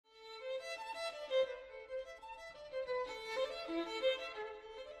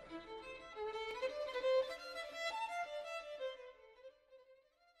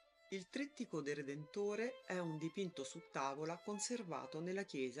Il Trittico del Redentore è un dipinto su tavola conservato nella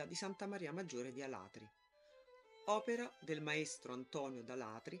chiesa di Santa Maria Maggiore di Alatri, opera del maestro Antonio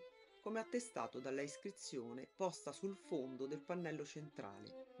d'Alatri, come attestato dalla iscrizione posta sul fondo del pannello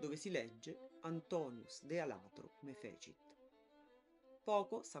centrale, dove si legge Antonius de Alatro me fecit.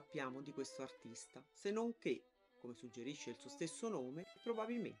 Poco sappiamo di questo artista, se non che, come suggerisce il suo stesso nome,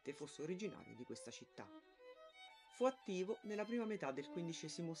 probabilmente fosse originario di questa città. Fu attivo nella prima metà del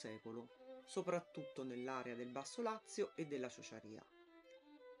XV secolo, soprattutto nell'area del Basso Lazio e della Ciociaria.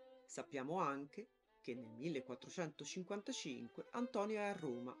 Sappiamo anche che nel 1455 Antonio è a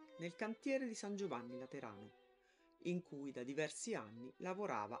Roma, nel cantiere di San Giovanni Laterano, in cui da diversi anni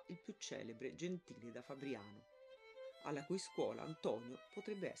lavorava il più celebre Gentile da Fabriano, alla cui scuola Antonio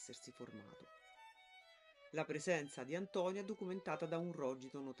potrebbe essersi formato. La presenza di Antonio è documentata da un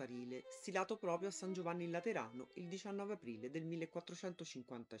rogito notarile, stilato proprio a San Giovanni in Laterano il 19 aprile del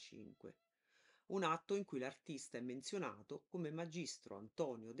 1455, un atto in cui l'artista è menzionato come Magistro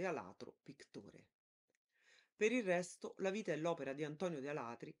Antonio de Alatro Pictore. Per il resto, la vita e l'opera di Antonio de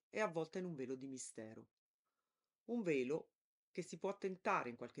Alatri è avvolta in un velo di mistero. Un velo che si può tentare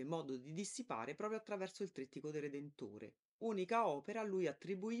in qualche modo di dissipare proprio attraverso il Trittico del Redentore, unica opera a lui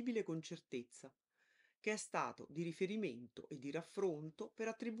attribuibile con certezza, che è stato di riferimento e di raffronto per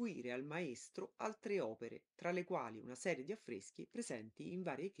attribuire al maestro altre opere, tra le quali una serie di affreschi presenti in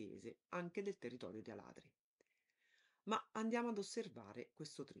varie chiese anche del territorio di Alatri. Ma andiamo ad osservare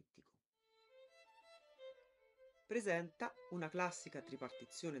questo trittico. Presenta una classica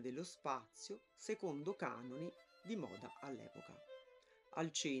tripartizione dello spazio secondo canoni di moda all'epoca.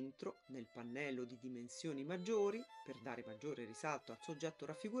 Al centro, nel pannello di dimensioni maggiori, per dare maggiore risalto al soggetto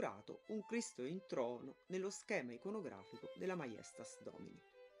raffigurato, un Cristo in trono nello schema iconografico della Maiestas Domini.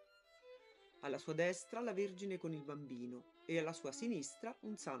 Alla sua destra la Vergine con il bambino e alla sua sinistra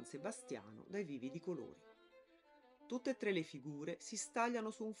un San Sebastiano dai vividi colori. Tutte e tre le figure si stagliano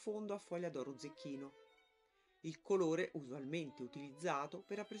su un fondo a foglia d'oro zecchino, il colore usualmente utilizzato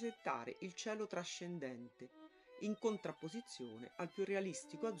per rappresentare il cielo trascendente, in contrapposizione al più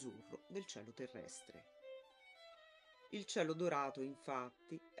realistico azzurro del cielo terrestre. Il cielo dorato,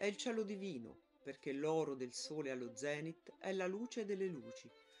 infatti, è il cielo divino, perché l'oro del sole allo zenit è la luce delle luci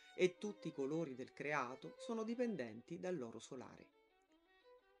e tutti i colori del creato sono dipendenti dall'oro solare.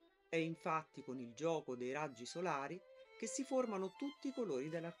 È infatti con il gioco dei raggi solari che si formano tutti i colori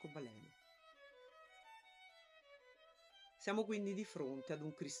dell'arcobaleno. Siamo quindi di fronte ad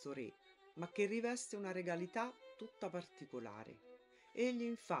un Cristo Re, ma che riveste una regalità tutta particolare. Egli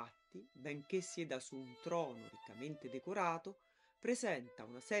infatti, benché sieda su un trono riccamente decorato, presenta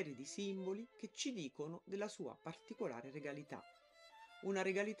una serie di simboli che ci dicono della sua particolare regalità. Una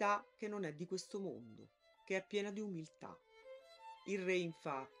regalità che non è di questo mondo, che è piena di umiltà. Il Re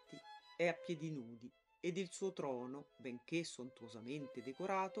infatti è a piedi nudi ed il suo trono, benché sontuosamente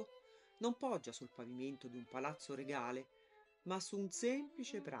decorato, non poggia sul pavimento di un palazzo regale, ma su un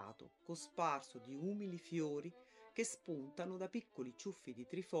semplice prato cosparso di umili fiori che spuntano da piccoli ciuffi di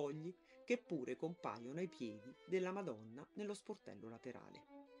trifogli che pure compaiono ai piedi della Madonna nello sportello laterale.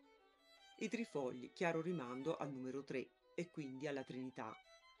 I trifogli chiaro rimando al numero 3 e quindi alla Trinità,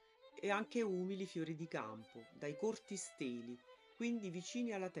 e anche umili fiori di campo, dai corti steli, quindi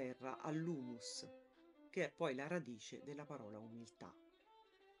vicini alla terra, all'humus, che è poi la radice della parola umiltà.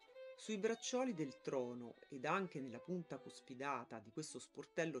 Sui braccioli del trono ed anche nella punta cuspidata di questo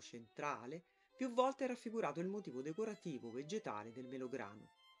sportello centrale più volte è raffigurato il motivo decorativo vegetale del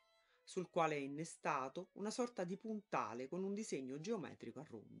melograno, sul quale è innestato una sorta di puntale con un disegno geometrico a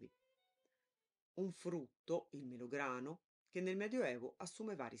rombi. Un frutto, il melograno, che nel Medioevo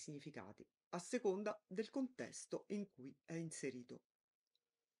assume vari significati, a seconda del contesto in cui è inserito.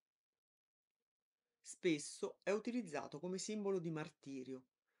 Spesso è utilizzato come simbolo di martirio,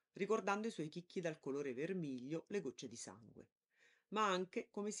 ricordando i suoi chicchi dal colore vermiglio le gocce di sangue, ma anche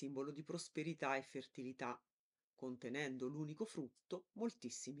come simbolo di prosperità e fertilità, contenendo l'unico frutto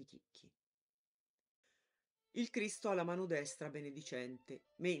moltissimi chicchi. Il Cristo ha la mano destra benedicente,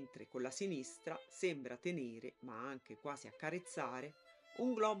 mentre con la sinistra sembra tenere, ma anche quasi accarezzare,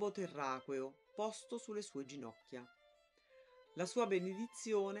 un globo terraqueo posto sulle sue ginocchia. La sua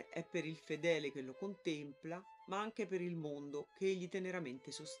benedizione è per il fedele che lo contempla, ma anche per il mondo che egli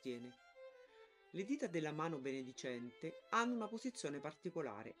teneramente sostiene. Le dita della mano benedicente hanno una posizione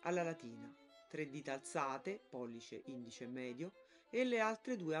particolare, alla latina, 3 dita alzate, pollice, indice e medio, e le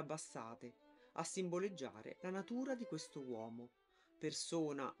altre 2 abbassate, a simboleggiare la natura di questo uomo,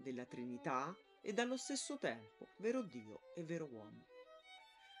 persona della Trinità e dallo stesso tempo vero Dio e vero uomo.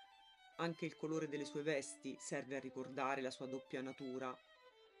 Anche il colore delle sue vesti serve a ricordare la sua doppia natura,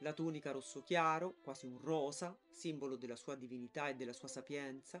 La tunica rosso chiaro, quasi un rosa, simbolo della sua divinità e della sua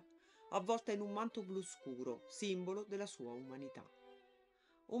sapienza, avvolta in un manto blu scuro, simbolo della sua umanità.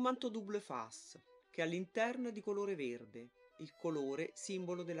 Un manto 𝘷𝘪𝘁𝗍𝗂, che all'interno è di colore verde, il colore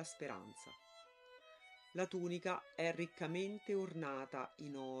simbolo della speranza. La tunica è riccamente ornata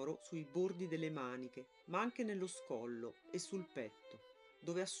in oro sui bordi delle maniche, ma anche nello scollo e sul petto,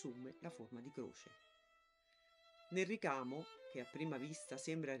 dove assume la forma di croce. Nel ricamo, che a prima vista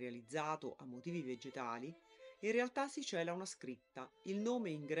sembra realizzato a motivi vegetali, in realtà si cela una scritta, il nome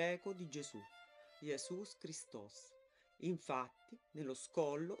in greco di Gesù, Jesús Christos. Infatti, nello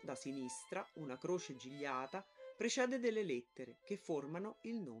scollo, da sinistra, una croce gigliata precede delle lettere che formano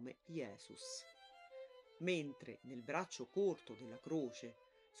il nome Jesus, mentre nel braccio corto della croce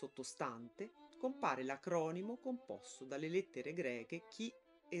sottostante compare l'acronimo composto dalle lettere greche chi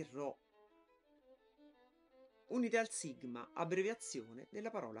e rho, unite al sigma, abbreviazione della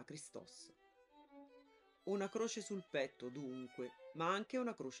parola Christos. Una croce sul petto dunque, ma anche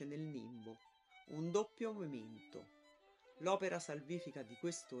una croce nel nimbo, un doppio memento. L'opera salvifica di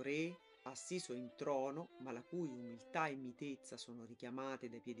questo re, assiso in trono, ma la cui umiltà e mitezza sono richiamate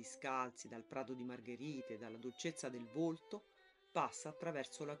dai piedi scalzi, dal prato di margherite, dalla dolcezza del volto, passa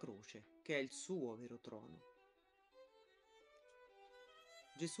attraverso la croce, che è il suo vero trono.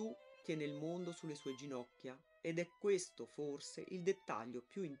 Gesù tiene il mondo sulle sue ginocchia ed è questo forse il dettaglio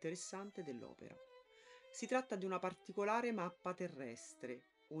più interessante dell'opera. Si tratta di una particolare mappa terrestre,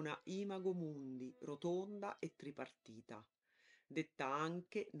 una imago mundi rotonda e tripartita, detta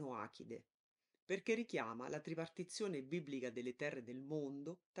anche noachide, perché richiama la tripartizione biblica delle terre del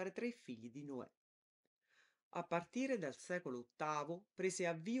mondo tra i 3 figli di Noè. A partire dal secolo VIII prese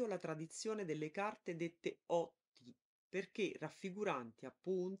avvio la tradizione delle carte dette OT, perché raffiguranti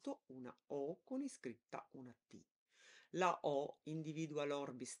appunto una O con iscritta una T. La O individua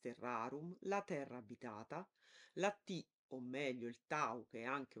l'orbis terrarum, la terra abitata, la T, o meglio il tau, che è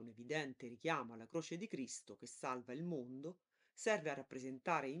anche un evidente richiamo alla croce di Cristo che salva il mondo, serve a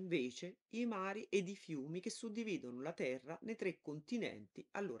rappresentare invece i mari ed i fiumi che suddividono la terra nei 3 continenti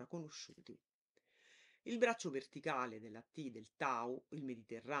allora conosciuti. Il braccio verticale della T del tau, il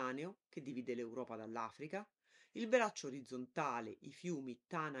Mediterraneo, che divide l'Europa dall'Africa, il braccio orizzontale, i fiumi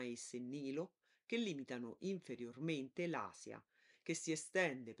Tanais e Nilo, che limitano inferiormente l'Asia, che si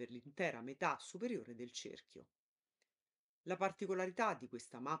estende per l'intera metà superiore del cerchio. La particolarità di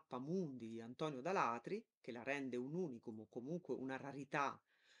questa mappa mundi di Antonio d'Alatri, che la rende un unicum o comunque una rarità,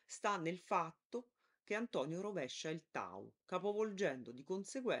 sta nel fatto che Antonio rovescia il tau, capovolgendo di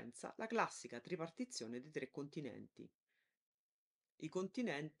conseguenza la classica tripartizione dei 3 continenti. I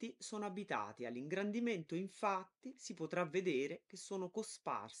continenti sono abitati, all'ingrandimento infatti si potrà vedere che sono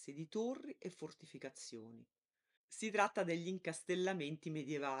cosparsi di torri e fortificazioni. Si tratta degli incastellamenti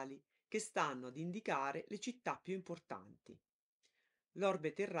medievali, che stanno ad indicare le città più importanti.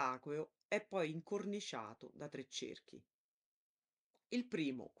 L'orbe terraqueo è poi incorniciato da 3 cerchi. Il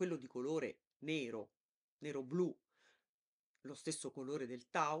primo, quello di colore nero, nero-blu, lo stesso colore del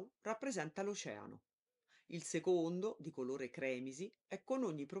tau, rappresenta l'oceano. Il secondo, di colore cremisi, è con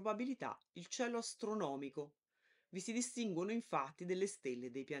ogni probabilità il cielo astronomico. Vi si distinguono infatti delle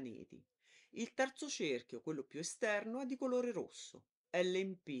stelle dei pianeti. Il terzo cerchio, quello più esterno, è di colore rosso. È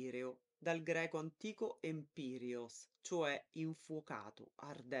l'empireo, dal greco antico empyrios, cioè infuocato,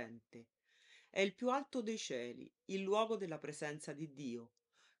 ardente. È il più alto dei cieli, il luogo della presenza di Dio,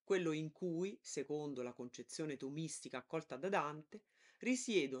 quello in cui, secondo la concezione tomistica accolta da Dante,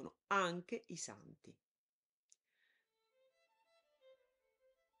 risiedono anche i santi.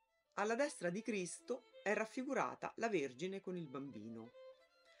 Alla destra di Cristo è raffigurata la Vergine con il bambino.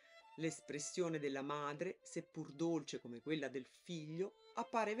 L'espressione della madre, seppur dolce come quella del figlio,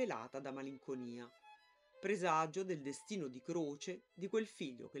 appare velata da malinconia, presagio del destino di croce di quel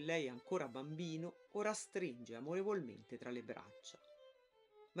figlio che lei ancora bambino ora stringe amorevolmente tra le braccia.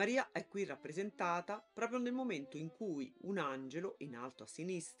 Maria è qui rappresentata proprio nel momento in cui un angelo, in alto a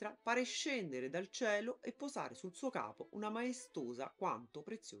sinistra, pare scendere dal cielo e posare sul suo capo una maestosa quanto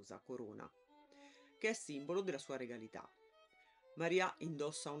preziosa corona, che è simbolo della sua regalità. Maria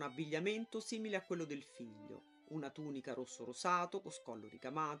indossa un abbigliamento simile a quello del figlio, una tunica rosso rosato con scollo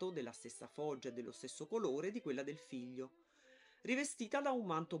ricamato, della stessa foggia e dello stesso colore di quella del figlio, rivestita da un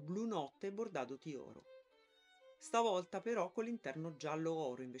manto blu notte bordato di oro. Stavolta però con l'interno giallo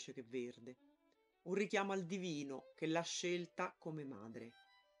oro invece che verde, un richiamo al divino che l'ha scelta come madre.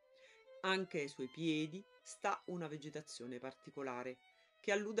 Anche ai suoi piedi sta una vegetazione particolare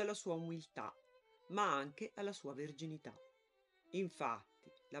che allude alla sua umiltà, ma anche alla sua verginità.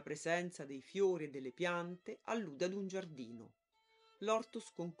 Infatti, la presenza dei fiori e delle piante allude ad un giardino.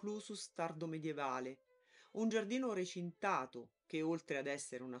 l'Hortus Conclusus tardo-medievale, un giardino recintato che, oltre ad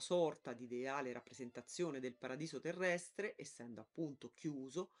essere una sorta di ideale rappresentazione del paradiso terrestre, essendo appunto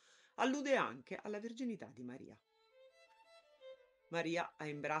chiuso, allude anche alla verginità di Maria. Maria ha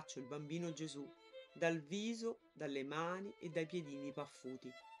in braccio il bambino Gesù, dal viso, dalle mani e dai piedini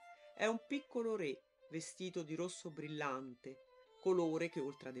paffuti. È un piccolo re vestito di rosso brillante, colore che,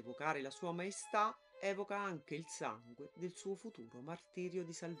 oltre ad evocare la sua maestà, evoca anche il sangue del suo futuro martirio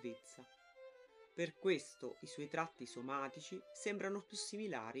di salvezza. Per questo i suoi tratti somatici sembrano più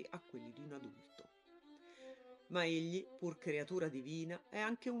similari a quelli di un adulto. Ma egli, pur creatura divina, è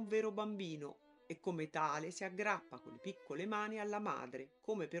anche un vero bambino e come tale si aggrappa con le piccole mani alla madre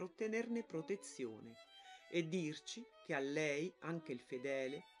come per ottenerne protezione e dirci che a lei anche il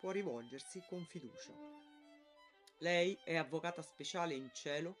fedele può rivolgersi con fiducia. Lei è avvocata speciale in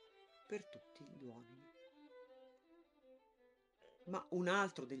cielo per tutti gli uomini. Ma un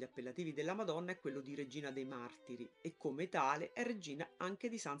altro degli appellativi della Madonna è quello di Regina dei Martiri e come tale è regina anche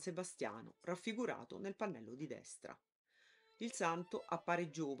di San Sebastiano, raffigurato nel pannello di destra. Il santo appare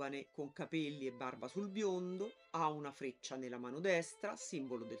giovane, con capelli e barba sul biondo, ha una freccia nella mano destra,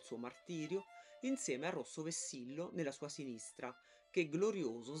 simbolo del suo martirio, insieme al rosso vessillo nella sua sinistra, che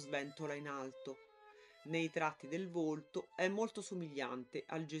glorioso sventola in alto. Nei tratti del volto è molto somigliante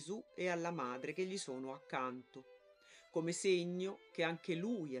al Gesù e alla madre che gli sono accanto, come segno che anche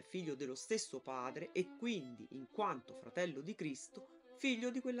lui è figlio dello stesso padre e quindi, in quanto fratello di Cristo, figlio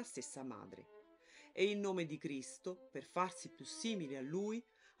di quella stessa madre. E in nome di Cristo, per farsi più simile a lui,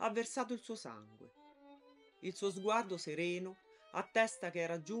 ha versato il suo sangue. Il suo sguardo sereno attesta che ha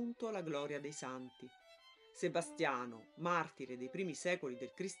raggiunto la gloria dei santi. Sebastiano, martire dei primi secoli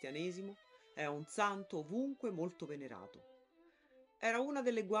del cristianesimo, è un santo ovunque molto venerato. Era una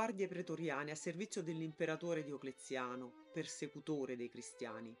delle guardie pretoriane a servizio dell'imperatore Diocleziano, persecutore dei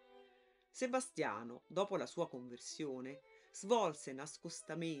cristiani. Sebastiano, dopo la sua conversione, svolse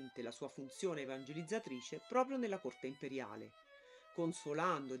nascostamente la sua funzione evangelizzatrice proprio nella corte imperiale,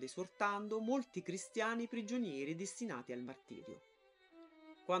 consolando ed esortando molti cristiani prigionieri destinati al martirio.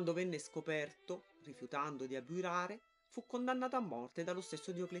 Quando venne scoperto, rifiutando di abiurare, fu condannato a morte dallo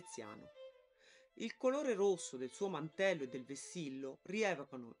stesso Diocleziano. Il colore rosso del suo mantello e del vessillo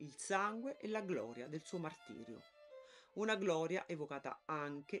rievocano il sangue e la gloria del suo martirio. Una gloria evocata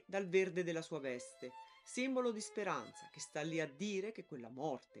anche dal verde della sua veste, simbolo di speranza che sta lì a dire che quella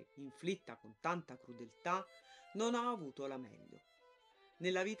morte, inflitta con tanta crudeltà, non ha avuto la meglio.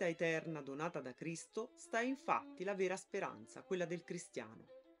 Nella vita eterna donata da Cristo sta infatti la vera speranza, quella del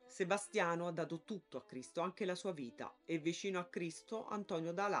cristiano. Sebastiano ha dato tutto a Cristo, anche la sua vita, e vicino a Cristo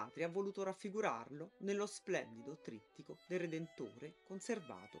Antonio da Alatri ha voluto raffigurarlo nello splendido Trittico del Redentore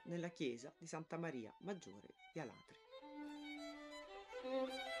conservato nella chiesa di Santa Maria Maggiore di Alatri.